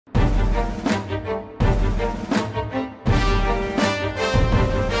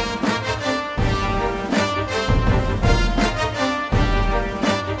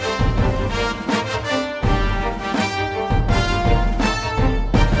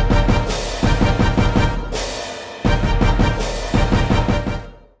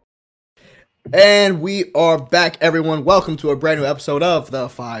And we are back, everyone. Welcome to a brand new episode of the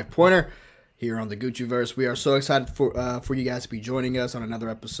Five Pointer here on the Gucciverse. We are so excited for you guys to be joining us on another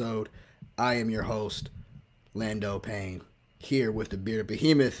episode. I am your host, Lando Payne, here with the bearded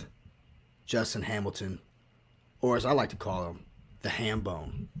behemoth, Justin Hamilton, or as I like to call him, the Ham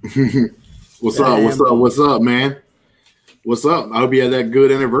Bone. What's up, man? What's up? I hope you had that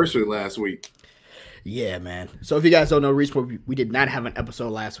good anniversary last week. Yeah, man. So if you guys don't know, reason we did not have an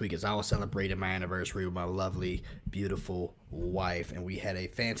episode last week is I was celebrating my anniversary with my lovely, beautiful wife, and we had a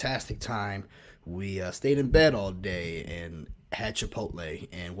fantastic time. We stayed in bed all day and had Chipotle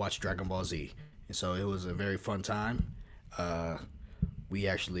and watched Dragon Ball Z, and so it was a very fun time. Chipotle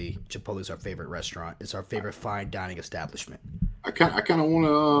is our favorite restaurant. It's our favorite fine dining establishment. I kind of want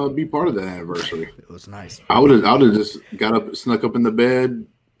to be part of that anniversary. It was nice. I would have just got up, snuck up in the bed,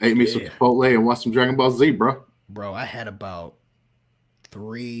 ate me some Chipotle, and watched some Dragon Ball Z, bro. Bro, I had about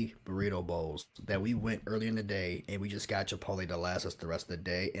 3 burrito bowls that we went early in the day, and we just got Chipotle to last us the rest of the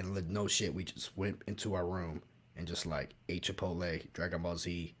day. And no shit, we just went into our room and just like ate Chipotle, Dragon Ball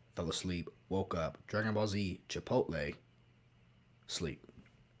Z, fell asleep, woke up, Dragon Ball Z, Chipotle, sleep.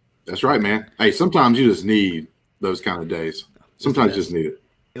 That's right, man. Hey, sometimes you just need those kind of days. Sometimes you just need it.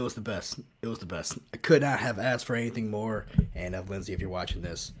 It was the best. It was the best. I could not have asked for anything more. And Lindsay, if you're watching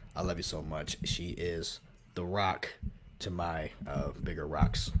this, I love you so much. She is the rock to my bigger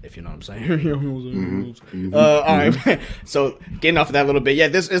rocks, if you know what I'm saying. All right. So getting off of that a little bit. Yeah,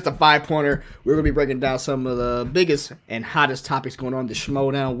 this is the 5-pointer. We're going to be breaking down some of the biggest and hottest topics going on in the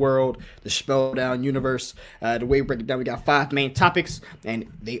Schmodown world, the Schmodown universe. The way we break it down, we got 5 main topics,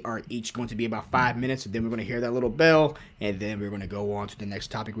 and they are each going to be about 5 minutes. And then we're going to hear that little bell, and then we're going to go on to the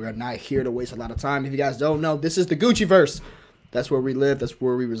next topic. We are not here to waste a lot of time. If you guys don't know, this is the Gucciverse. That's where we live. That's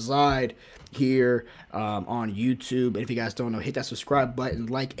where we reside here on YouTube. And if you guys don't know, hit that subscribe button,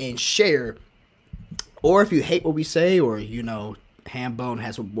 like, and share. Or if you hate what we say, or, Hambone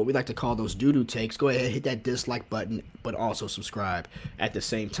has what we like to call those doo-doo takes, go ahead, hit that dislike button, but also subscribe at the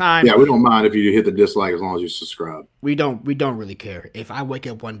same time. Yeah, we don't mind if you hit the dislike as long as you subscribe. We don't really care. If I wake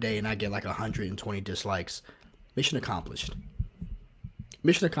up one day and I get like 120 dislikes, mission accomplished.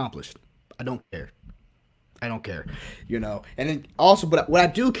 Mission accomplished. I don't care. And then also, but what I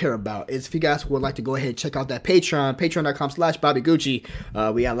do care about is if you guys would like to go ahead and check out that Patreon,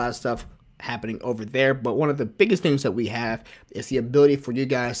 patreon.com/BobbyGucci. We got a lot of stuff happening over there, but one of the biggest things that we have is the ability for you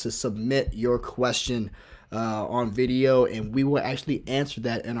guys to submit your question on video, and we will actually answer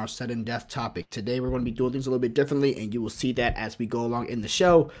that in our sudden death topic. Today, we're going to be doing things a little bit differently, and you will see that as we go along in the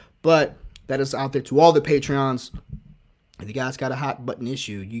show, but that is out there to all the Patreons. If you guys got a hot button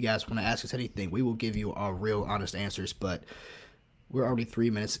issue, you guys want to ask us anything, we will give you our real honest answers. But we're already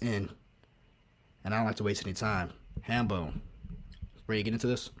 3 minutes in, and I don't like to waste any time. Hambone, ready to get into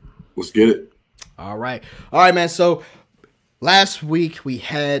this? Let's get it. All right, man. So last week we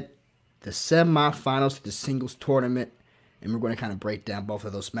had the semifinals to the singles tournament, and we're going to kind of break down both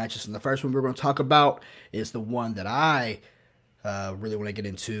of those matches. And the first one we're going to talk about is the one that I really want to get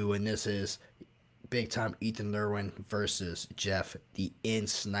into, and this is big time Ethan Lerwin versus Jeff the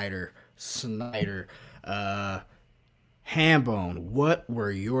Sneider. Hambone, what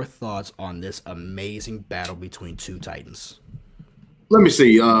were your thoughts on this amazing battle between two Titans? Let me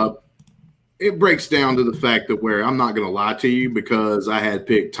see. It breaks down to the fact that where I'm not going to lie to you, because I had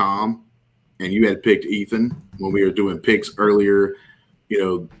picked Tom and you had picked Ethan when we were doing picks earlier,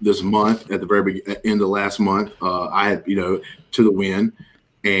 this month at the very end of last month. I had, to the win.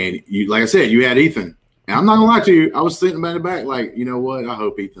 And you, like I said, you had Ethan. And I'm not gonna lie to you, I was sitting back in the back, like, you know what? I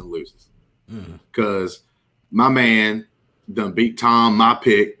hope Ethan loses. Because my man done beat Tom, my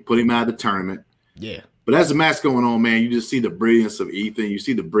pick, put him out of the tournament. Yeah. But as the match going on, man, you just see the brilliance of Ethan. You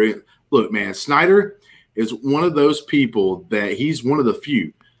see the brilliant look, man, Sneider is one of those people that he's one of the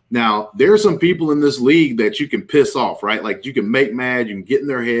few. Now, there are some people in this league that you can piss off, right? Like you can make mad, you can get in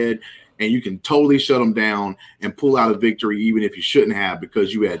their head, and you can totally shut them down and pull out a victory, even if you shouldn't have,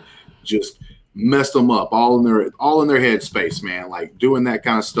 because you had just messed them up all in their head space, man. Like doing that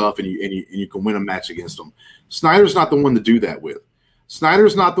kind of stuff, and you can win a match against them. Sneider's not the one to do that with.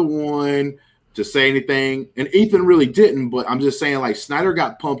 Sneider's not the one to say anything, and Ethan really didn't. But I'm just saying, like Sneider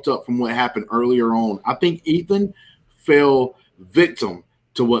got pumped up from what happened earlier on. I think Ethan fell victim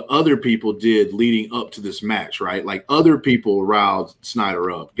to what other people did leading up to this match, right? Like other people riled Sneider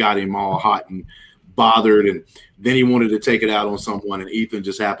up, got him all hot and bothered, and then he wanted to take it out on someone, and Ethan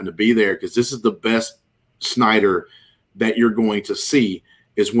just happened to be there, because this is the best Sneider that you're going to see,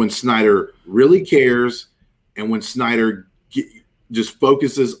 is when Sneider really cares and when Sneider just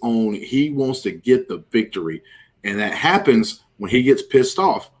focuses on he wants to get the victory. And that happens when he gets pissed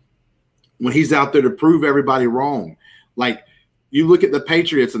off. when he's out there to prove everybody wrong. Like, you look at the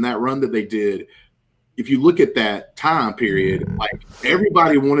Patriots and that run that they did. If you look at that time period, like,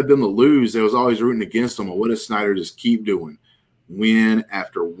 everybody wanted them to lose. They was always rooting against them. And what does Sneider just keep doing? Win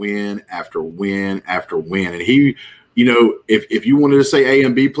after win after win after win. And he, you know, if you wanted to say A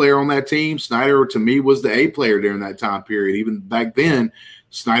and B player on that team, Sneider to me was the A player during that time period. Even back then,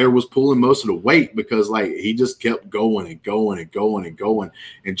 Sneider was pulling most of the weight because, like, he just kept going and going and going and going.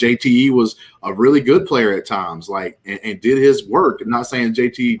 And JTE was a really good player at times, like, and did his work. I'm not saying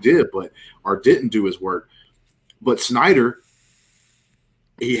JTE did, or didn't do his work. But Sneider,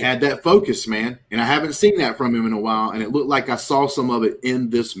 he had that focus, man. And I haven't seen that from him in a while. And it looked like I saw some of it in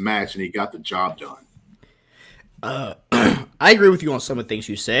this match, and he got the job done. I agree with you on some of the things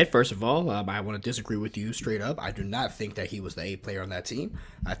you said. First of all, I want to disagree with you straight up. I do not think that he was the A player on that team.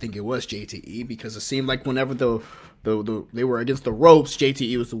 I think it was JTE, because it seemed like whenever they were against the ropes,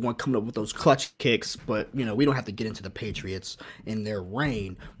 JTE was the one coming up with those clutch kicks. But, you know, we don't have to get into the Patriots in their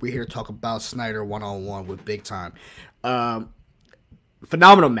reign. We're here to talk about Sneider one-on-one with Big Time.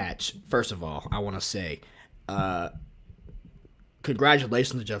 Phenomenal match, first of all, I want to say.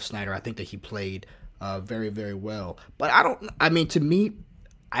 Congratulations to Jeff Sneider. I think that he played very, very well. But to me,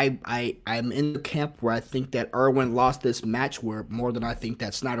 I'm in the camp where I think that Irwin lost this match more than I think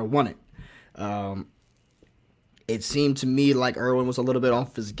that Sneider won it. It seemed to me like Irwin was a little bit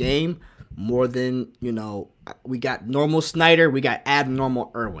off his game more than, you know, we got normal Sneider, we got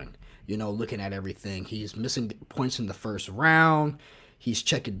abnormal Irwin, you know, looking at everything. He's missing points in the first round. He's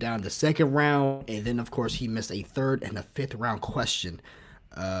checking down the second round. And then, of course, he missed a third and a fifth round question.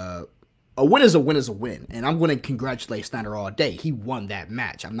 A win is a win is a win, and I'm going to congratulate Sneider all day. He won that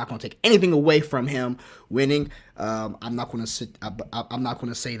match. I'm not going to take anything away from him winning. I'm not going to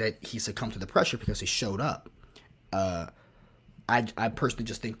say that he succumbed to the pressure because he showed up. I personally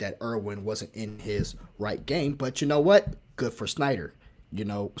just think that Irwin wasn't in his right game, but you know what? Good for Sneider. You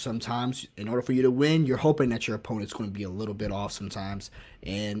know, sometimes in order for you to win, you're hoping that your opponent's going to be a little bit off sometimes,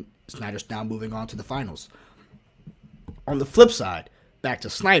 and Sneider's now moving on to the finals. On the flip side, back to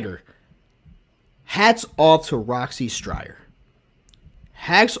Sneider. Hats off to Roxy Stryer.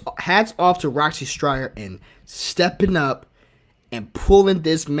 Hats off to Roxy Stryer and stepping up and pulling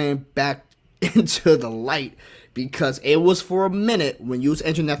this man back into the light, because it was for a minute when you was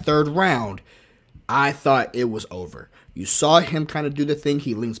entering that third round, I thought it was over. You saw him kind of do the thing.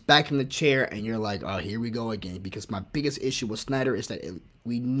 He leans back in the chair, and you're like, oh, here we go again. Because my biggest issue with Sneider is that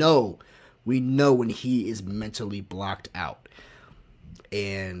we know when he is mentally blocked out.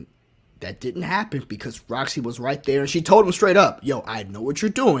 And that didn't happen because Roxy was right there, and she told him straight up, yo, I know what you're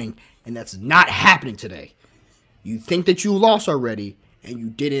doing, and that's not happening today. You think that you lost already, and you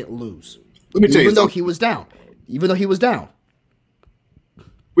didn't lose. Let me tell you Even though he was down.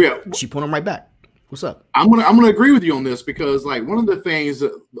 Yeah. She put him right back. What's up? I'm gonna agree with you on this, because, like, one of the things,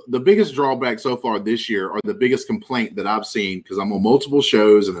 the biggest drawback so far this year, or the biggest complaint that I've seen, because I'm on multiple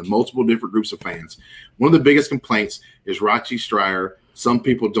shows and in multiple different groups of fans, one of the biggest complaints is Roxy Stryer. Some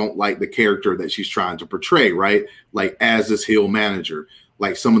people don't like the character that she's trying to portray, right? Like, as this heel manager,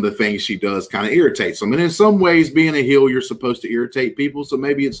 like, some of the things she does kind of irritates them. And in some ways, being a heel, you're supposed to irritate people. So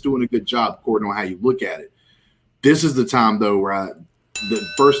maybe it's doing a good job according on how you look at it. This is the time, though, where the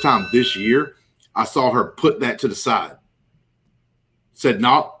first time this year, I saw her put that to the side. Said,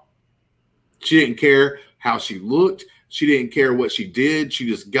 no, she didn't care how she looked. She didn't care what she did. She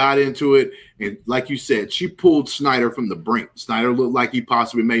just got into it. And like you said, she pulled Sneider from the brink. Sneider looked like he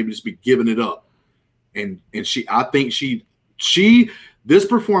possibly maybe just be giving it up. And I think this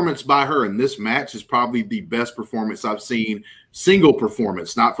performance by her in this match is probably the best performance I've seen, single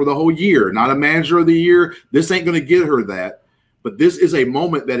performance, not for the whole year, not a manager of the year. This ain't going to get her that. But this is a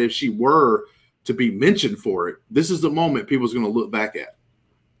moment that if she were to be mentioned for it, this is the moment people's going to look back at.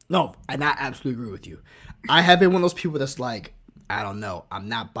 No, and I absolutely agree with you. I have been one of those people that's like, I don't know, I'm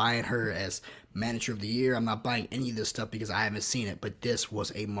not buying her as manager of the year. I'm not buying any of this stuff because I haven't seen it, but this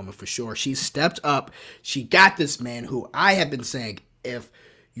was a moment for sure. She stepped up. She got this man who I have been saying, if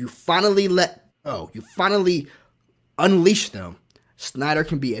you finally you finally unleash them, Sneider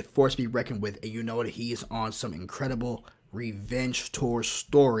can be a force to be reckoned with, and you know that he is on some incredible revenge tour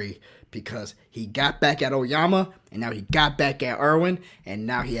story, because he got back at Oyama, and now he got back at Irwin, and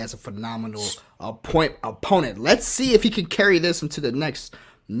now he has a phenomenal opponent. Let's see if he can carry this into the next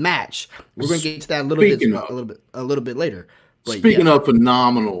match. We're going to get into that a little bit later. But speaking of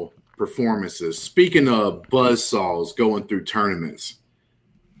phenomenal performances, speaking of buzzsaws going through tournaments,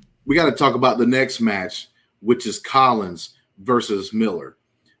 we got to talk about the next match, which is Collins versus Miller.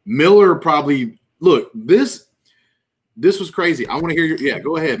 Miller probably, look, this This was crazy. I want to hear your. Yeah,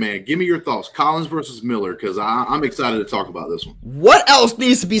 go ahead, man. Give me your thoughts. Collins versus Miller, because I'm excited to talk about this one. What else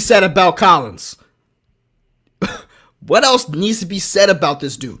needs to be said about Collins? What else needs to be said about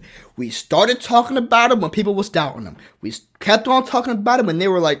this dude? We started talking about him when people was doubting him. We kept on talking about him, and they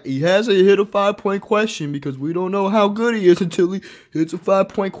were like, he hasn't hit a 5-point question because we don't know how good he is until he hits a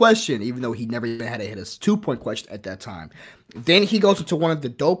 5-point question, even though he never even had to hit a 2-point question at that time. Then he goes into one of the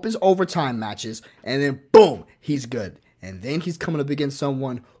dopest overtime matches, and then boom, he's good. And then he's coming up against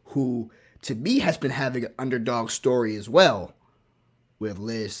someone who, to me, has been having an underdog story as well with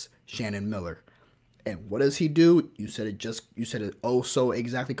Liz Shannon Miller. And what does he do? You said it oh so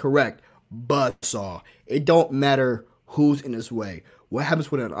exactly correct. Buzzsaw. It don't matter who's in his way. What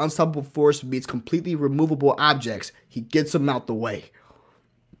happens when an unstoppable force meets completely removable objects? He gets them out the way.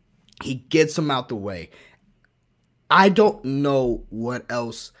 He gets them out the way. I don't know what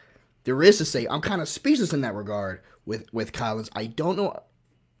else there is to say. I'm kind of speechless in that regard with Collins. I don't know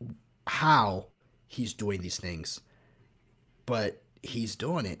how he's doing these things, but he's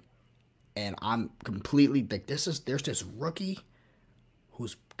doing it. And I'm completely like, there's this rookie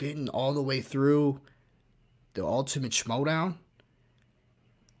who's getting all the way through the ultimate schmodown,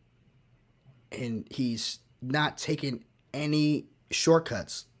 and he's not taking any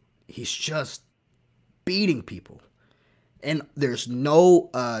shortcuts. He's just beating people. And there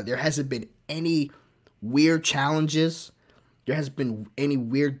hasn't been any weird challenges. There hasn't been any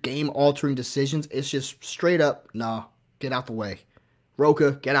weird game-altering decisions. It's just straight up, nah, get out the way.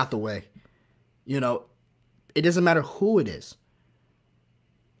 Roca, get out the way. You know, it doesn't matter who it is.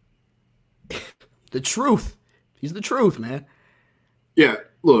 The truth. He's the truth, man. Yeah,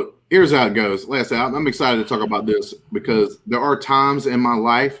 look, here's how it goes. I'm excited to talk about this because there are times in my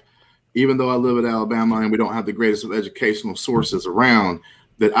life, even though I live in Alabama and we don't have the greatest of educational sources around,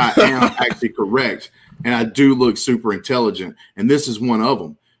 that I am actually correct. And I do look super intelligent. And this is one of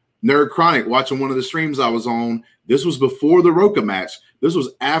them. Nerd Chronic, watching one of the streams I was on, this was before the Roca match. This was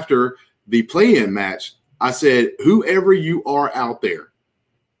after the play-in match. I said, whoever you are out there,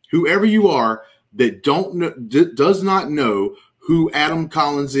 whoever you are that does not know who Adam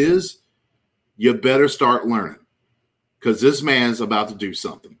Collins is, you better start learning, because this man's about to do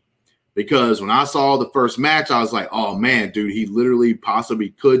something. Because when I saw the first match, I was like, oh man, dude, he literally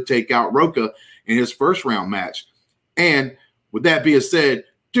possibly could take out Roca in his first round match. And with that being said,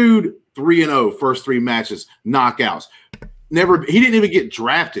 dude, 3-0, first 3 matches, knockouts. He didn't even get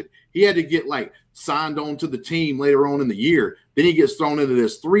drafted. He had to get signed on to the team later on in the year. Then he gets thrown into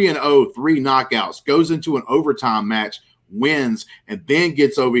this 3-0, 3 knockouts, goes into an overtime match, wins, and then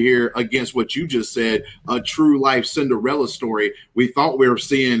gets over here against what you just said, a true life Cinderella story. We thought we were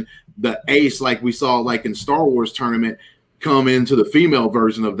seeing the ace like we saw in Star Wars tournament come into the female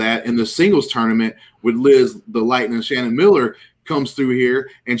version of that. In the singles tournament with Liz the Lightning Shannon Miller comes through here,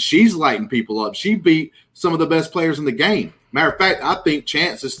 and she's lighting people up. She beat some of the best players in the game. Matter of fact, I think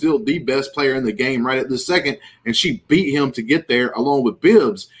Chance is still the best player in the game right at this second, and she beat him to get there along with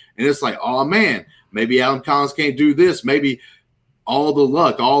Bibbs. And it's like, oh man, maybe Adam Collins can't do this. Maybe all the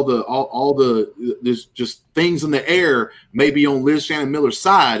luck, all the there's just things in the air maybe on Liz Shannon Miller's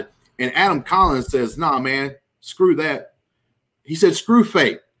side. And Adam Collins says, nah, man, screw that. He said, screw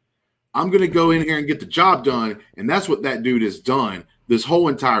fate. I'm going to go in here and get the job done. And that's what that dude has done this whole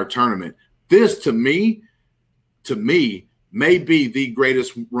entire tournament. This, to me, may be the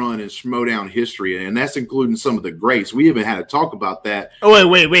greatest run in Schmodown history, and that's including some of the greats. We even had to talk about that. Oh,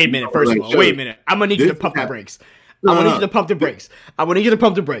 wait a minute. First of all, wait a minute. I'm going to need you to pump the brakes. I'm going to need you to pump the brakes. I'm going to need you to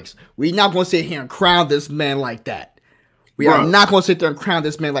pump the brakes. We're not going to sit here and crown this man like that. We are not going to sit there and crown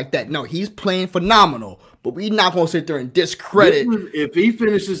this man like that. No, he's playing phenomenal, but we're not going to sit there and discredit. If he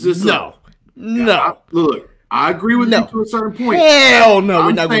finishes this up. No. Look, I agree with you to a certain point. Hell no,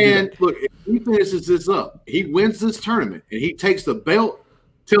 we're not going to do that. Look, if he finishes this up, he wins this tournament, and he takes the belt,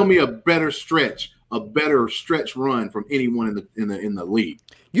 tell me a better stretch run from anyone in the league.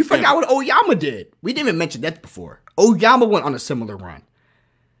 You forgot what Oyama did. We didn't even mention that before. Oyama went on a similar run.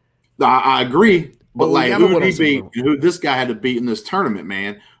 I agree. But who did he beat? Who this guy had to beat in this tournament,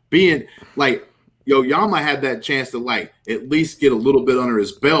 man? Being Yama had that chance to at least get a little bit under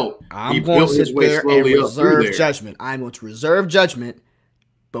his belt. I'm going to sit there and reserve judgment. I'm going to reserve judgment,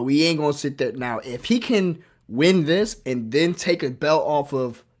 but we ain't going to sit there now. If he can win this and then take a belt off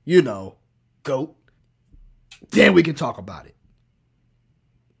of GOAT, then we can talk about it.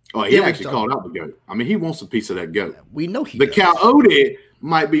 Oh, he actually called out the GOAT. I mean, he wants a piece of that GOAT. We know he the does. Coyote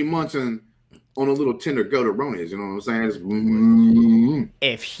might be munching on a little tender goat-a-ronis, you know what I'm saying?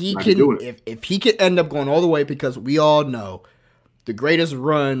 If he can end up going all the way, because we all know the greatest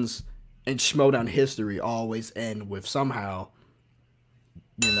runs in Schmodown history always end with somehow,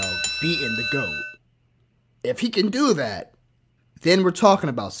 beating the GOAT. If he can do that, then we're talking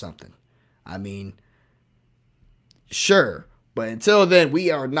about something. I mean, sure. But until then,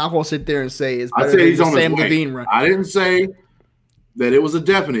 we are not going to sit there and say it's better than the Sam Levine run. I didn't say that it was a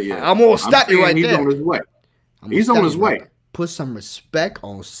definite yet. I'm going to stop you right there. He's on his way. He's on his way. Put some respect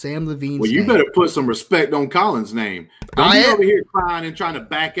on Sam Levine's name. Well, you better put some respect on Collins' name. Don't be over here crying and trying to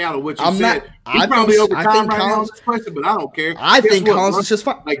back out of what you said. He's probably over time right now on this question, but I don't care. I think Collins is just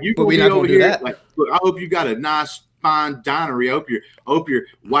fine. Like, you but we're not going to do that. Like, look, I hope you got a nice, fine dinery. I hope your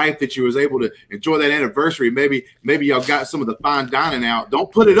wife that you was able to enjoy that anniversary. Maybe y'all got some of the fine dining out.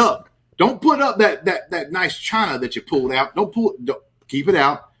 Don't put it up. Don't put up that nice china that you pulled out. Don't keep it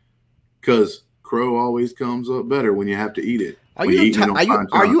out, because crow always comes up better when you have to eat it. Are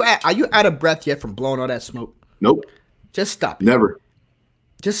you out of breath yet from blowing all that smoke? Nope. Just stop it. Never.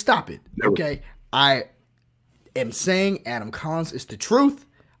 Just stop it. Never. Okay. I am saying Adam Collins is the truth.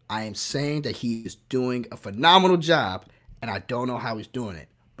 I am saying that he is doing a phenomenal job, and I don't know how he's doing it.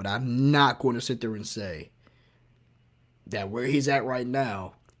 But I'm not going to sit there and say that where he's at right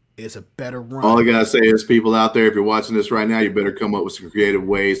now is a better run. All I gotta say is, people out there, if you're watching this right now, you better come up with some creative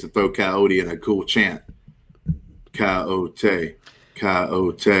ways to throw Coyote in a cool chant. Coyote,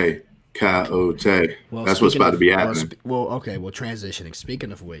 coyote, coyote. Well, that's what's about to be happening. Transitioning.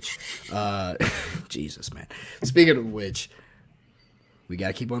 Speaking of which, Jesus, man. Speaking of which, we got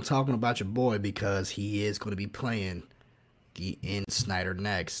to keep on talking about your boy, because he is going to be playing in Sneider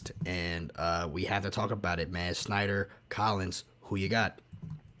next. And we have to talk about it, man. Sneider, Collins, who you got?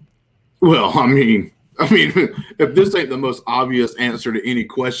 Well, I mean, if this ain't the most obvious answer to any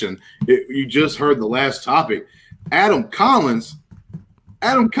question, you just heard the last topic. Adam Collins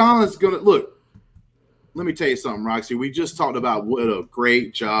gonna look. Let me tell you something, Roxy. We just talked about what a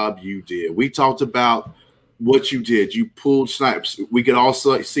great job you did. We talked about what you did. You pulled snipes. We could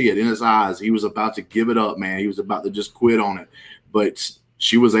also see it in his eyes. He was about to give it up, man. He was about to just quit on it. But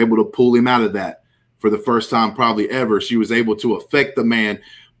she was able to pull him out of that for the first time probably ever. She was able to affect the man.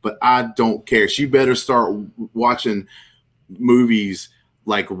 But I don't care. She better start watching movies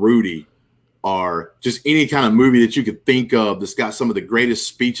like Rudy, or just any kind of movie that you could think of that's got some of the greatest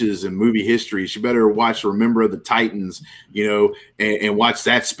speeches in movie history. She better watch Remember the Titans, and watch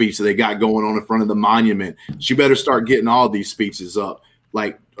that speech that they got going on in front of the monument. She better start getting all these speeches up.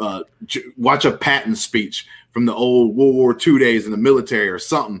 Like watch a Patton speech from the old World War II days in the military or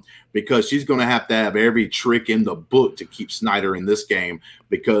something, because she's going to have every trick in the book to keep Sneider in this game,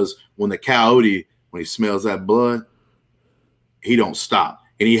 because when he smells that blood, he don't stop.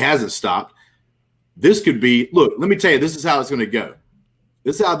 And he hasn't stopped. This could be, look, let me tell you, this is how it's going to go.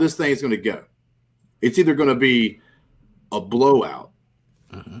 This is how this thing is going to go. It's either going to be a blowout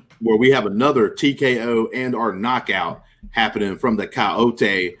where we have another TKO and or knockout happening from the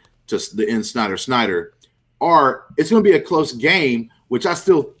Coyote to the Sneider, or it's going to be a close game, which I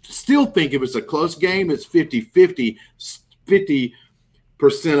still think if it's a close game, it's 50-50, 50%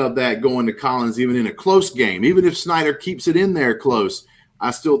 of that going to Collins, even in a close game. Even if Sneider keeps it in there close, I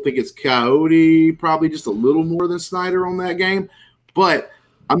still think it's Coyote probably just a little more than Sneider on that game. But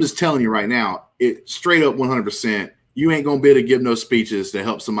I'm just telling you right now, it straight up 100%, you ain't going to be able to give no speeches to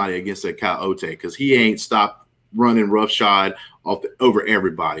help somebody against that Coyote, because he ain't stopped running roughshod over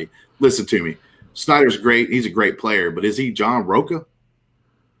everybody. Listen to me. Sneider's great. He's a great player, but is he John Roca?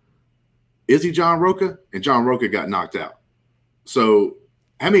 Is he John Roca? And John Roca got knocked out. So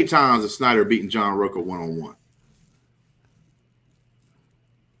how many times has Sneider beaten John Roca one-on-one?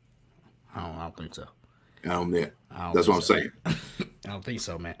 I don't think so. That's what I'm saying. I don't think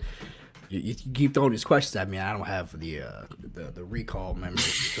so, man. You keep throwing these questions at me. I don't have the recall memory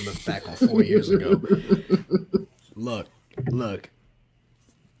to look back on 4 years ago. Look.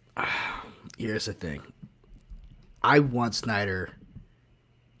 Here's the thing. I want Sneider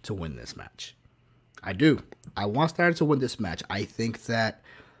to win this match. I do. I want Sneider to win this match. I think that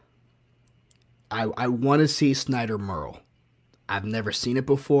I want to see Sneider Merle. I've never seen it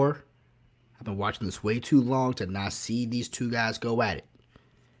before. I've been watching this way too long to not see these two guys go at it.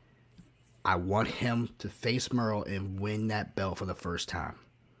 I want him to face Merle and win that belt for the first time.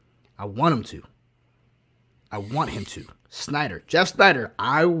 I want him to. I want him to. Sneider, Jeff Sneider,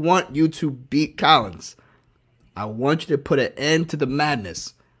 I want you to beat Collins. I want you to put an end to the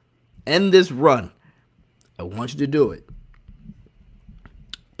madness. End this run. I want you to do it.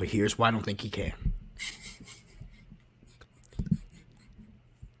 But here's why I don't think he can.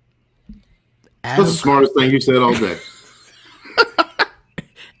 That's the smartest thing you said all day.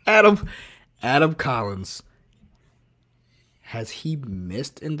 Adam Collins has he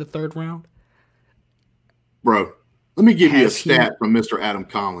missed in the third round? Bro, let me give you a Has he? stat from Mr. Adam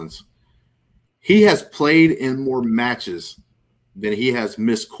Collins. He has played in more matches than he has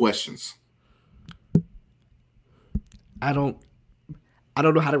missed questions. I don't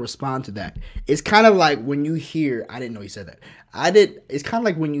know how to respond to that. It's kind of like when you hear, I didn't know he said that. It's kind of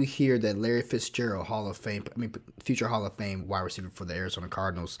like when you hear that Larry Fitzgerald, future Hall of Fame wide receiver for the Arizona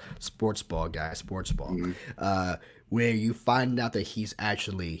Cardinals, sports ball, where you find out that he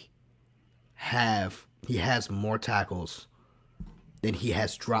has more tackles than he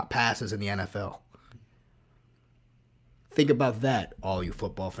has drop passes in the NFL. Think about that, all you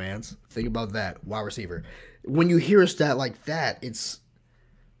football fans. Think about that, wide receiver. When you hear a stat like that, it's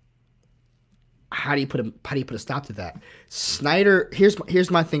how do you put a stop to that? Sneider, here's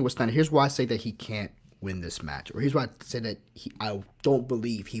my thing with Sneider. Here's why I say that he can't win this match, or here's why I say that I don't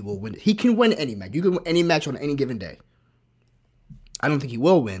believe he will win. He can win any match. You can win any match on any given day. I don't think he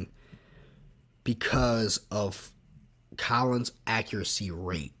will win because of Collins' accuracy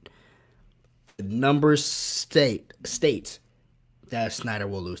rate. The numbers states that Sneider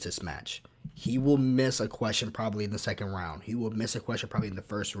will lose this match. He will miss a question probably in the second round. He will miss a question probably in the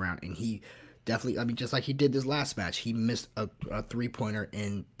first round, and he definitely, just like he did this last match, he missed a 3-pointer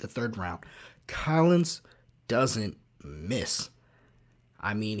in the third round. Collins doesn't miss.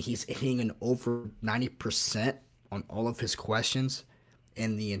 He's hitting an over 90% on all of his questions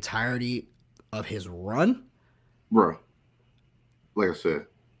in the entirety of his run. Bro, like I said,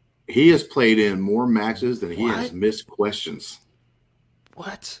 he has played in more matches than he has missed questions.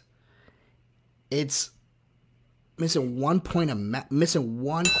 What? It's missing 1 point missing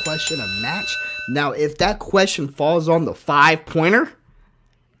one question a match. Now, if that question falls on the 5-pointer,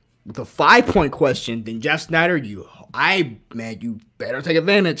 the 5-point question, then Jeff Sneider, you better take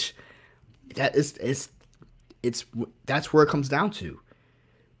advantage. That's where it comes down to.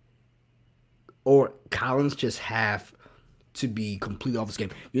 Or Collins just have to be completely off his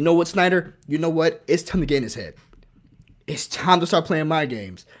game. You know what, Sneider? You know what? It's time to get in his head. It's time to start playing my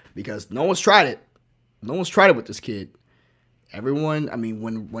games because no one's tried it. No one's tried it with this kid. Everyone,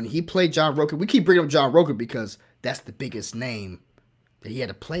 when he played John Roker, we keep bringing up John Roker because that's the biggest name that he had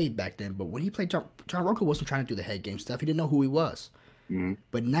to play back then. But when he played John Roker wasn't trying to do the head game stuff. He didn't know who he was. Mm-hmm.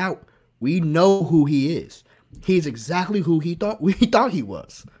 But now we know who he is. He's exactly who we thought he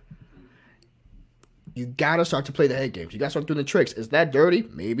was. You got to start to play the head games. You got to start doing the tricks. Is that dirty?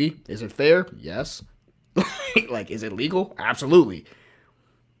 Maybe. Is it fair? Yes. Is it legal? Absolutely.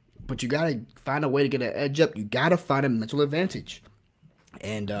 But you got to find a way to get an edge up. You got to find a mental advantage.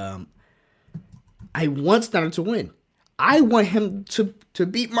 And I want Sneider to win. I want him to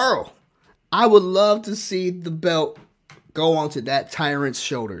beat Merle. I would love to see the belt go onto that tyrant's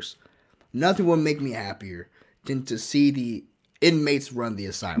shoulders. Nothing would make me happier than to see the inmates run the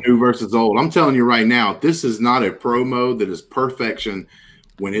asylum. New versus old. I'm telling you right now, this is not a promo that is perfection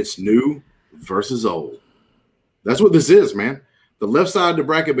when it's new versus old. That's what this is, man. The left side of the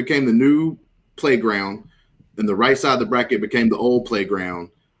bracket became the new playground, and the right side of the bracket became the old playground,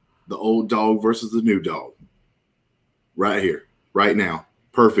 the old dog versus the new dog. Right here, right now.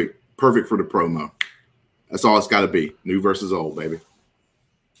 Perfect for the promo. That's all it's got to be. New versus old, baby.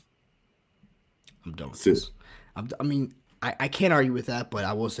 I'm done with this. I can't argue with that, but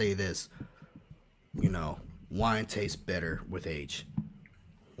I will say this. Wine tastes better with age.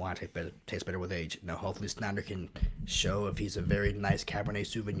 Wine tastes better with age. Now, hopefully Sneider can show if he's a very nice Cabernet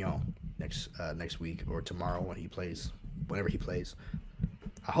Sauvignon next week or tomorrow whenever he plays.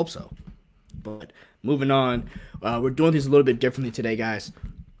 I hope so. But moving on, we're doing things a little bit differently today, guys.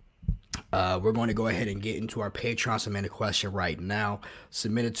 We're going to go ahead and get into our Patreon submitted question right now,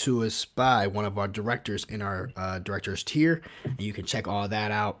 submitted to us by one of our directors in our directors tier. And you can check all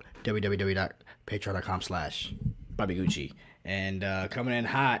that out, www.patreon.com/BobbyGucci. And coming in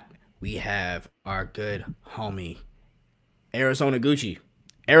hot, we have our good homie, Arizona Gucci.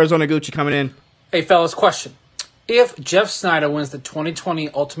 Arizona Gucci coming in. Hey, fellas, question. If Jeff Sneider wins the 2020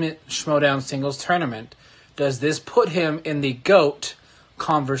 Ultimate Schmodown Singles Tournament, does this put him in the GOAT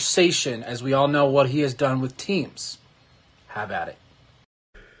conversation, as we all know what he has done with teams? Have at it.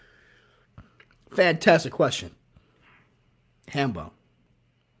 Fantastic question. Hambo.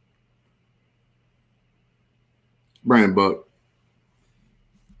 Brandon Buck.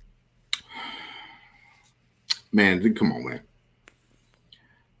 Man, come on, man.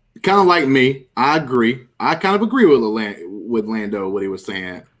 Kind of like me, I agree. I kind of agree with Lando, what he was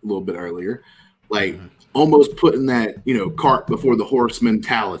saying a little bit earlier. Almost putting that, cart before the horse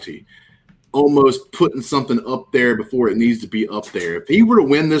mentality. Almost putting something up there before it needs to be up there. If he were to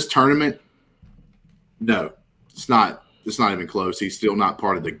win this tournament, no, it's not it's not even close. He's still not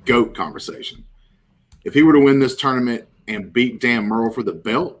part of the GOAT conversation. If he were to win this tournament and beat Dan Merle for the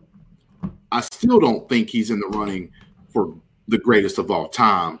belt, I still don't think he's in the running for the greatest of all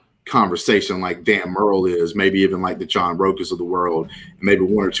time conversation like Dan Merle is, maybe even like the John Rokas of the world, and maybe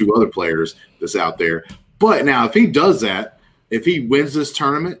one or two other players that's out there. But now if he does that, if he wins this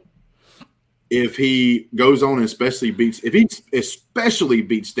tournament, if he goes on and especially beats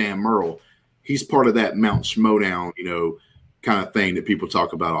Dan Merle, he's part of that Mount Schmodown, kind of thing that people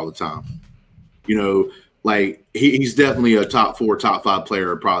talk about all the time. Like he's definitely a top 4, top 5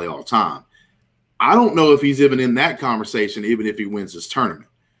 player probably all time. I don't know if he's even in that conversation, even if he wins this tournament.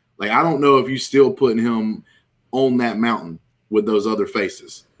 Like, I don't know if you're still putting him on that mountain with those other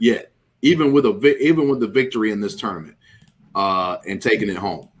faces yet, even with the victory in this tournament and taking it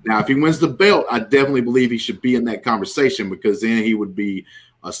home. Now, if he wins the belt, I definitely believe he should be in that conversation, because then he would be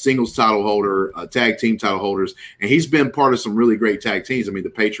a singles title holder, a tag team title holders, and he's been part of some really great tag teams. I mean, the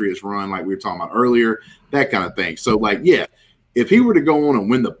Patriots run, like we were talking about earlier, that kind of thing. So, like, yeah, if he were to go on and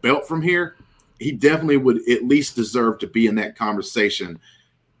win the belt from here, he definitely would at least deserve to be in that conversation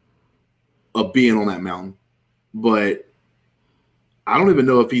of being on that mountain. But I don't even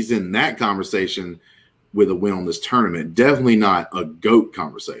know if he's in that conversation with a win on this tournament. Definitely not a GOAT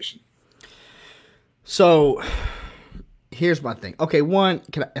conversation. So here's my thing. Okay, one,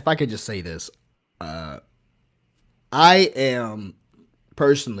 if I could just say this. I am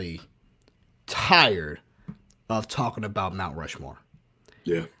personally tired of talking about Mount Rushmore.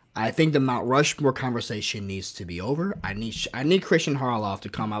 Yeah. I think the Mount Rushmore conversation needs to be over. I need Christian Harloff to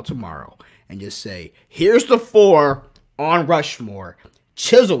come out tomorrow and just say, here's the 4 on Rushmore.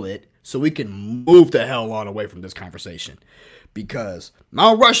 Chisel it so we can move the hell on away from this conversation. Because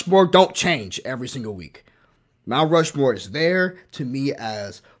Mount Rushmore don't change every single week. Mount Rushmore is there to me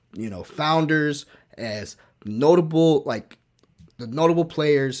as, founders, as notable, like the notable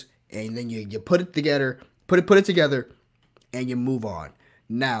players, and then you put it together, put it together, and you move on.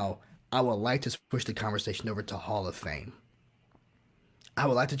 Now, I would like to push the conversation over to Hall of Fame. I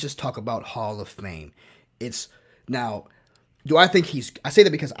would like to just talk about Hall of Fame. Do I think I say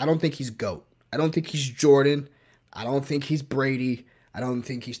that because I don't think he's GOAT. I don't think he's Jordan. I don't think he's Brady. I don't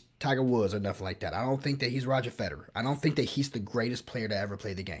think he's Tiger Woods or nothing like that. I don't think that he's Roger Federer. I don't think that he's the greatest player to ever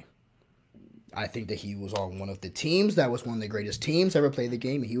play the game. I think that he was on one of the teams that was one of the greatest teams ever played the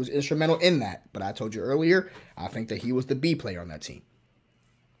game, and he was instrumental in that. But I told you earlier, I think that he was the B player on that team.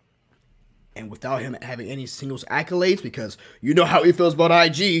 And without him having any singles accolades, because you know how he feels about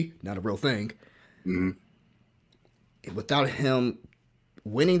IG, not a real thing. Mm-hmm. Without him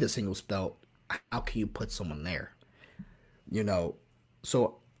winning the singles belt, how can you put someone there?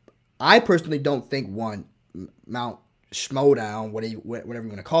 So I personally don't think Mount Schmodown, whatever you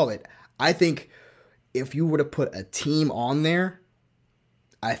want to call it. I think if you were to put a team on there,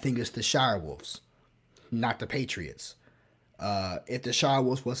 I think it's the Shire Wolves, not the Patriots. If the Shire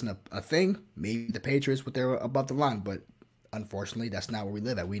Wolves wasn't a thing, maybe the Patriots were there above the line, but unfortunately, that's not where we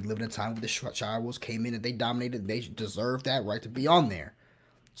live at. We live in a time where the Shire Wolves came in and they dominated, and they deserve that right to be on there.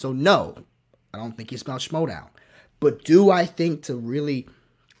 So no, I don't think it's Mount Schmodown. But do I think to really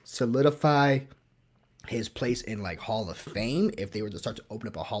solidify his place in like Hall of Fame, if they were to start to open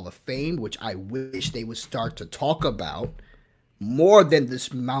up a Hall of Fame, which I wish they would start to talk about more than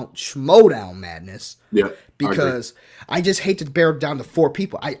this Mount Schmodown madness. Yeah. Because I just hate to bear down to 4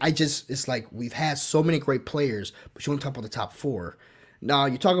 people. It's like we've had so many great players, but you want to talk about the top 4. No,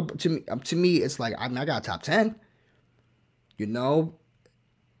 you talk about to me, it's like I got a top 10.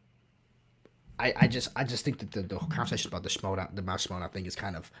 I just think that the conversation about the Mount Schmodown thing is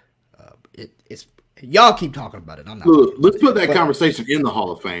kind of it's y'all keep talking about it. I'm not. Look, let's put that conversation in the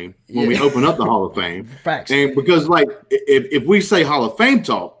Hall of Fame when we open up the Hall of Fame. Facts. And because like if we say Hall of Fame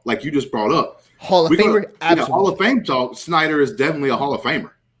talk, like you just brought up, Hall of Famer, absolutely. Hall of Fame talk, Sneider is definitely a Hall of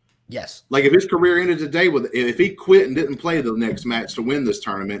Famer. Yes. Like if his career ended today if he quit and didn't play the next match to win this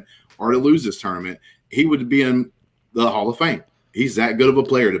tournament or to lose this tournament, he would be in the Hall of Fame. He's that good of a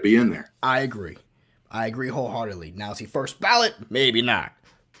player to be in there. I agree wholeheartedly. Now, is he first ballot? Maybe not.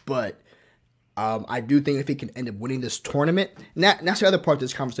 But I do think if he can end up winning this tournament, and that's the other part of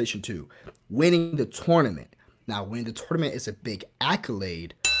this conversation too. Winning the tournament. Now, winning the tournament is a big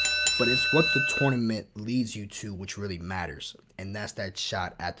accolade, but it's what the tournament leads you to which really matters, and that's that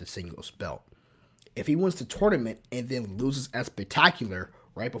shot at the singles belt. If he wins the tournament and then loses at Spectacular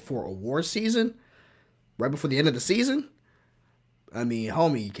right before award season, right before the end of the season, I mean,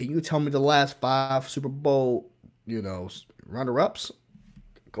 homie, can you tell me the last 5 Super Bowl, runner-ups?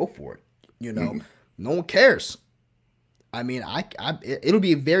 Go for it. No one cares. I mean, it'll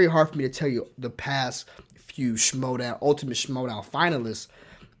be very hard for me to tell you the past few Ultimate Schmodown finalists,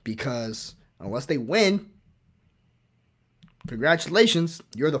 because unless they win, congratulations,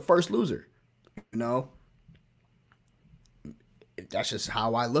 you're the first loser. You know, that's just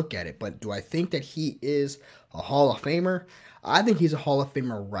how I look at it. But do I think that he is a Hall of Famer? I think he's a Hall of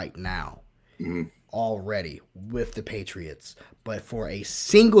Famer right now, already with the Patriots. But for a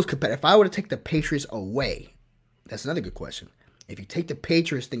singles competitor, if I were to take the Patriots away, that's another good question. If you take the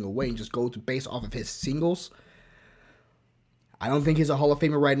Patriots thing away and just go to base off of his singles, I don't think he's a Hall of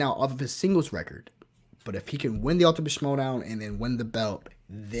Famer right now off of his singles record. But if he can win the Ultimate Schmodown and then win the belt,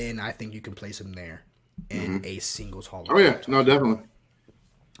 then I think you can place him there in a singles Hall of Fame. Oh, yeah. No, definitely.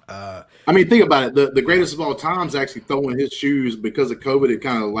 I mean, think about it. The greatest of all time is actually throwing his shoes because of COVID. It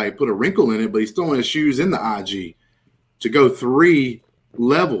kind of like put a wrinkle in it, but he's throwing his shoes in the IG to go 3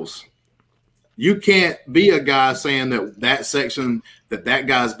 levels. You can't be a guy saying that section that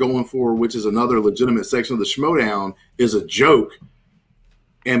guy's going for, which is another legitimate section of the Schmodown, is a joke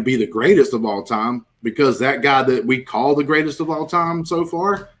and be the greatest of all time, because that guy that we call the greatest of all time so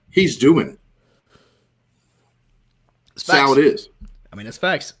far, he's doing it. That's how it is. I mean, it's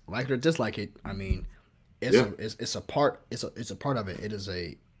facts. Like it or dislike it. I mean, it's a part. It's a part of it. It is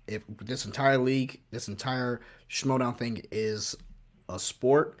if this entire league, this entire Schmodown thing is a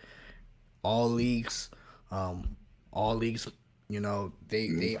sport. All leagues, you know,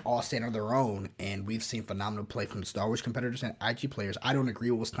 they all stand on their own, and we've seen phenomenal play from Star Wars competitors and IG players. I don't agree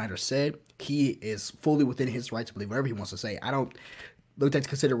with what Sneider said. He is fully within his right to believe whatever he wants to say. I don't look at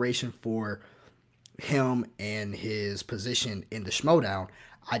consideration for him and his position in the Schmodown.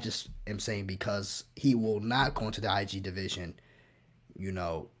 I just am saying because he will not go into the IG division, you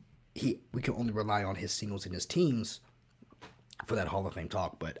know, we can only rely on his singles and his teams for that Hall of Fame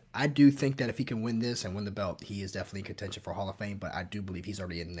talk. But I do think that if he can win this and win the belt, he is definitely in contention for Hall of Fame. But I do believe he's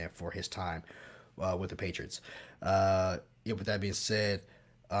already in there for his time with the Patriots. With that being said,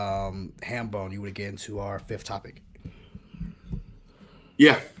 Hambone, you would get into our 5th topic.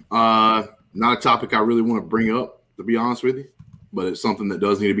 Yeah, not a topic I really want to bring up, to be honest with you, but it's something that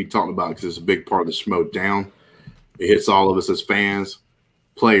does need to be talked about because it's a big part of the Schmodown. It hits all of us as fans,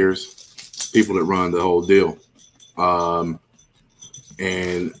 players, people that run the whole deal.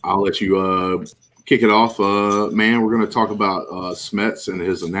 And I'll let you kick it off, man. We're going to talk about Smets and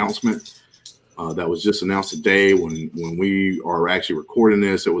his announcement that was just announced today. When we are actually recording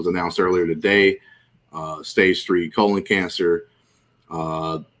this, it was announced earlier today. Stage 3 colon cancer.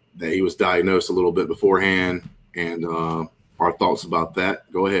 That he was diagnosed a little bit beforehand, and our thoughts about that.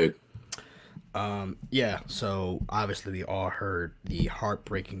 Go ahead. Yeah. So obviously, we all heard the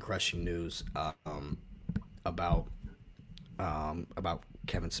heartbreaking, crushing news about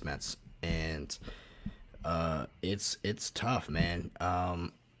Kevin Smets, and it's tough, man.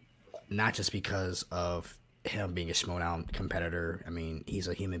 Not just because of him being a Schmodown competitor. I mean, he's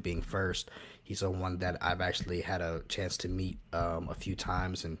a human being first. He's a one that I've actually had a chance to meet a few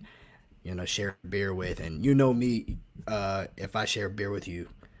times and, you know, share a beer with. And you know me, if I share a beer with you,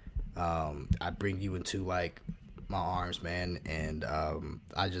 I bring you into like my arms, man. And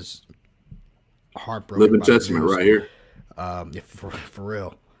I just heartbroken. Living testament right here. For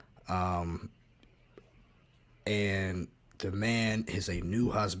real. And the man is a new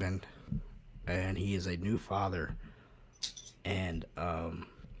husband, and he is a new father, and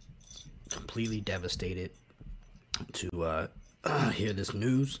completely devastated to hear this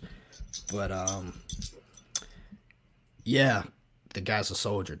news. But yeah, the guy's a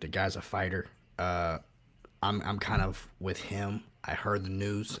soldier. The guy's a fighter. I'm kind of with him. I heard the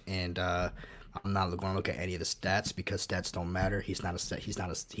news, and I'm not going to look at any of the stats because stats don't matter. He is not a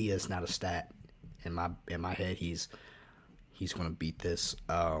stat in my head. He's going to beat this.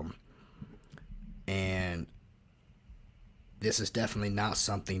 And this is definitely not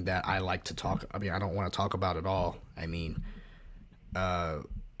something that I like to talk. I mean, I don't want to talk about at all. I mean, I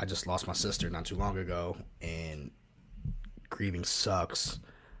just lost my sister not too long ago, and grieving sucks.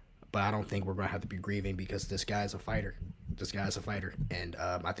 But I don't think we're going to have to be grieving because this guy's a fighter. And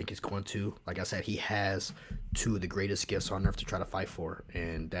I think he's going to, like I said, he has 2 of the greatest gifts on earth to try to fight for,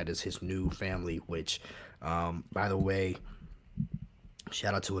 and that is his new family, which, by the way,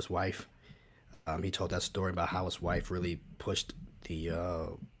 shout out to his wife. He told that story about how his wife really pushed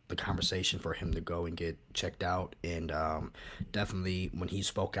the conversation for him to go and get checked out, and definitely when he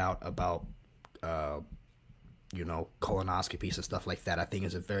spoke out about colonoscopies and stuff like that, I think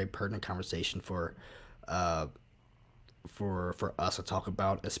is a very pertinent conversation for us to talk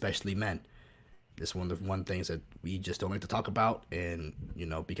about, especially men. It's one of the things that we just don't like to talk about, and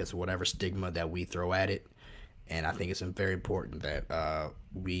because of whatever stigma that we throw at it. And I think it's very important that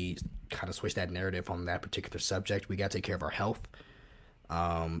we kind of switch that narrative on that particular subject. We got to take care of our health.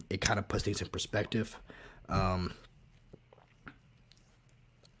 It kind of puts things in perspective. I'm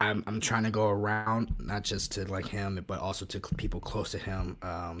trying to go around, not just to like him, but also to people close to him,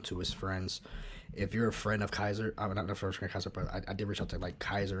 to his friends. If you're a friend of Kaiser, I'm not a friend of Kaiser, but I did reach out to like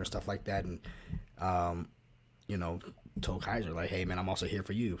Kaiser and stuff like that, and you know, told Kaiser like, hey man, I'm also here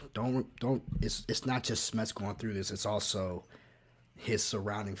for you. Don't. It's not just Smets going through this. It's also his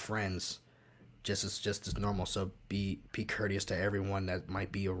surrounding friends, just as normal. So be courteous to everyone that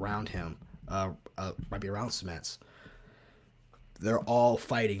might be around him, might be around Smets. They're all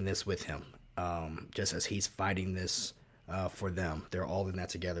fighting this with him, just as he's fighting this for them. They're all in that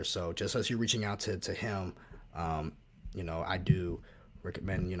together. So just as you're reaching out to him, you know, I do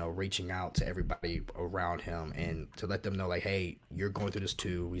recommend, you know, reaching out to everybody around him and to let them know, like, hey, you're going through this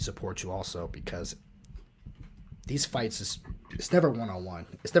too. We support you also, because these fights, it's never one-on-one.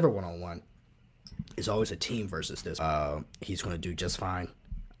 It's never one-on-one. It's always a team versus this. He's going to do just fine.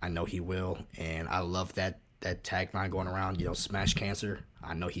 I know he will. And I love that tagline going around, you know, smash cancer.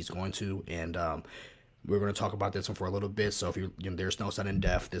 I know he's going to, and we're going to talk about this one for a little bit. So if you know, there's no sudden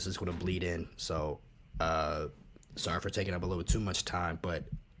death, this is going to bleed in. So sorry for taking up a little too much time, but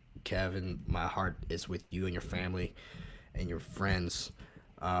Kevin, my heart is with you and your family and your friends.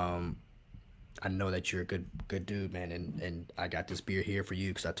 I know that you're a good dude, man, and I got this beer here for you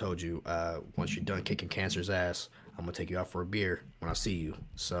because I told you once you're done kicking cancer's ass, I'm gonna take you out for a beer when I see you.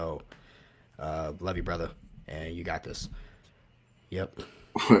 So love you, brother. And you got this. Yep.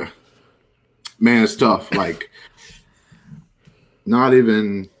 Man, it's tough. Like, not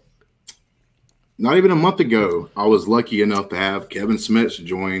even a month ago, I was lucky enough to have Kevin Smets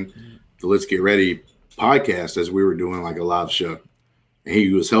join the Let's Get Ready podcast as we were doing like a live show. And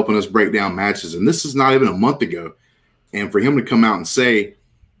he was helping us break down matches. And this is not even a month ago. And for him to come out and say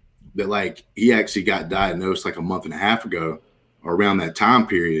that, like, he actually got diagnosed like a month and a half ago or around that time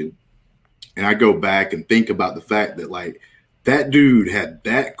period. And I go back and think about the fact that, like, that dude had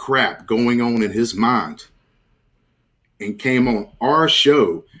that crap going on in his mind and came on our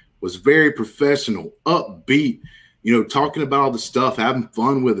show, was very professional, upbeat, you know, talking about all the stuff, having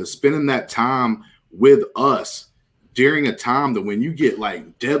fun with us, spending that time with us during a time that when you get,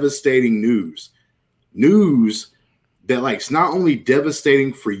 like, devastating news that, like, it's not only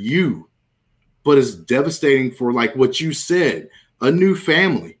devastating for you, but it's devastating for, like, what you said, a new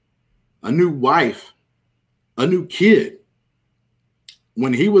family, a new wife, a new kid.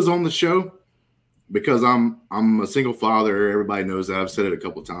 When he was on the show, because I'm a single father, everybody knows that. I've said it a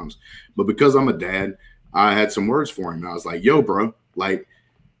couple of times. But because I'm a dad, I had some words for him. And I was like, yo, bro, like,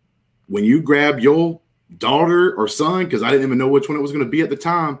 when you grab your daughter or son, because I didn't even know which one it was going to be at the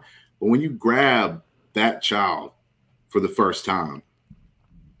time, but when you grab that child for the first time,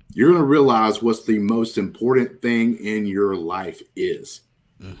 you're going to realize what's the most important thing in your life is.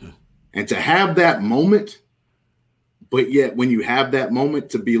 Mm-hmm. And to have that moment, but yet when you have that moment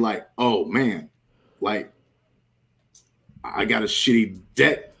to be like, oh man, like, I got a shitty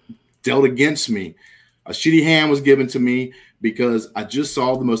deck dealt against me. A shitty hand was given to me because I just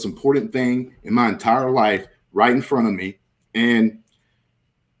saw the most important thing in my entire life right in front of me. And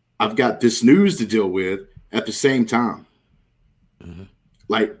I've got this news to deal with at the same time. Mm-hmm.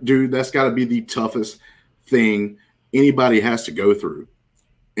 Like, dude, that's got to be the toughest thing anybody has to go through.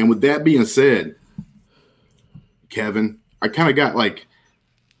 And with that being said, Kevin, I kind of got like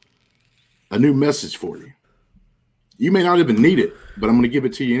a new message for you. You may not even need it, but I'm going to give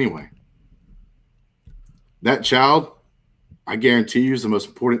it to you anyway. That child, I guarantee you, is the most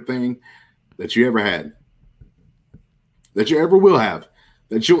important thing that you ever had, that you ever will have,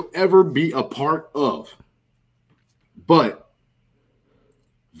 that you'll ever be a part of. But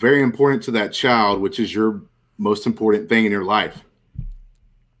very important to that child, which is your most important thing in your life,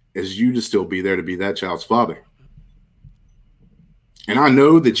 is you to still be there to be that child's father. And I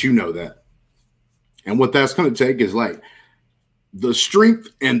know that you know that. And what that's going to take is like the strength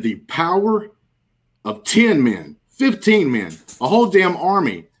and the power of 10 men, 15 men, a whole damn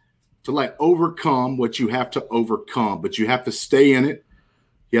army to like overcome what you have to overcome. But you have to stay in it.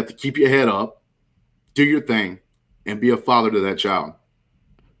 You have to keep your head up, do your thing, and be a father to that child.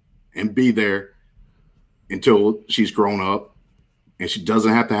 And be there until she's grown up and she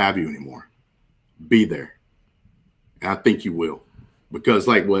doesn't have to have you anymore. Be there. And I think you will. Because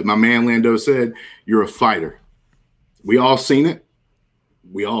like what my man Lando said, you're a fighter. We all seen it.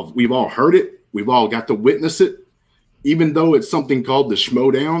 We've all heard it. We've all got to witness it. Even though it's something called the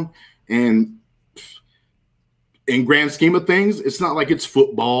Schmodown. And in grand scheme of things, it's not like it's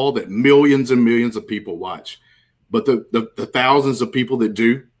football that millions and millions of people watch. But the thousands of people that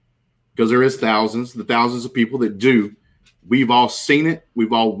do, because there is thousands, the thousands of people that do, we've all seen it.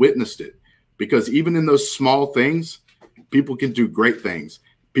 We've all witnessed it. Because even in those small things, people can do great things.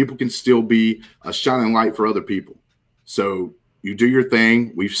 People can still be a shining light for other people. So you do your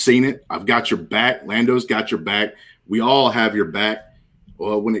thing. We've seen it. I've got your back. Lando's got your back. We all have your back.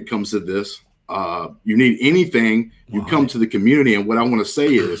 Well, when it comes to this, you need anything, you come to the community. And what I want to say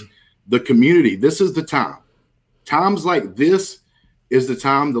is the community, this is the time. Times like this is the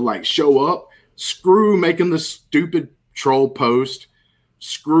time to like show up. Screw making the stupid troll post.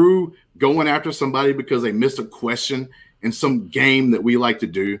 Screw going after somebody because they missed a question in some game that we like to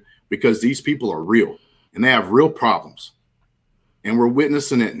do, because these people are real and they have real problems. And we're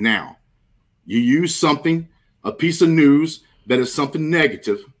witnessing it now. You use something, a piece of news that is something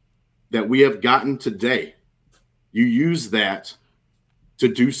negative that we have gotten today. You use that to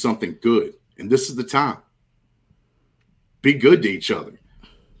do something good. And this is the time. Be good to each other.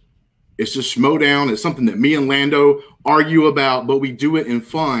 It's just Schmodown. It's something that me and Lando argue about, but we do it in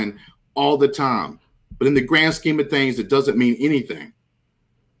fun all the time. But in the grand scheme of things, it doesn't mean anything.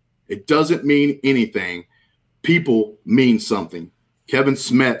 It doesn't mean anything. People mean something. Kevin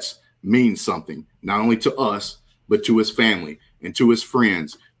Smets means something, not only to us, but to his family and to his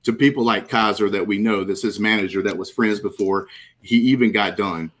friends, to people like Kaiser that we know, that's his manager, that was friends before he even got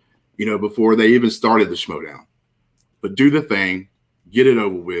done, before they even started the Schmodown. But do the thing, get it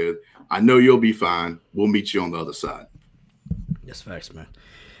over with. I know you'll be fine. We'll meet you on the other side. Yes, facts, man.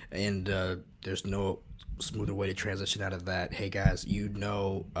 And there's no smoother way to transition out of that. Hey, guys,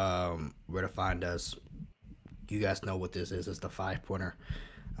 where to find us. You guys know what this is. It's the 5-pointer.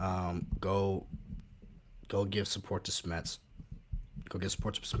 Go give support to Smets. Go give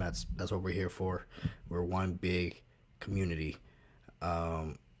support to Smets. That's what we're here for. We're one big community.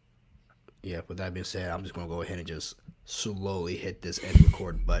 With that being said, I'm just going to go ahead and just slowly hit this end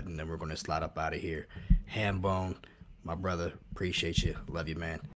record button, and we're going to slide up out of here. Hambone, my brother, appreciate you. Love you, man.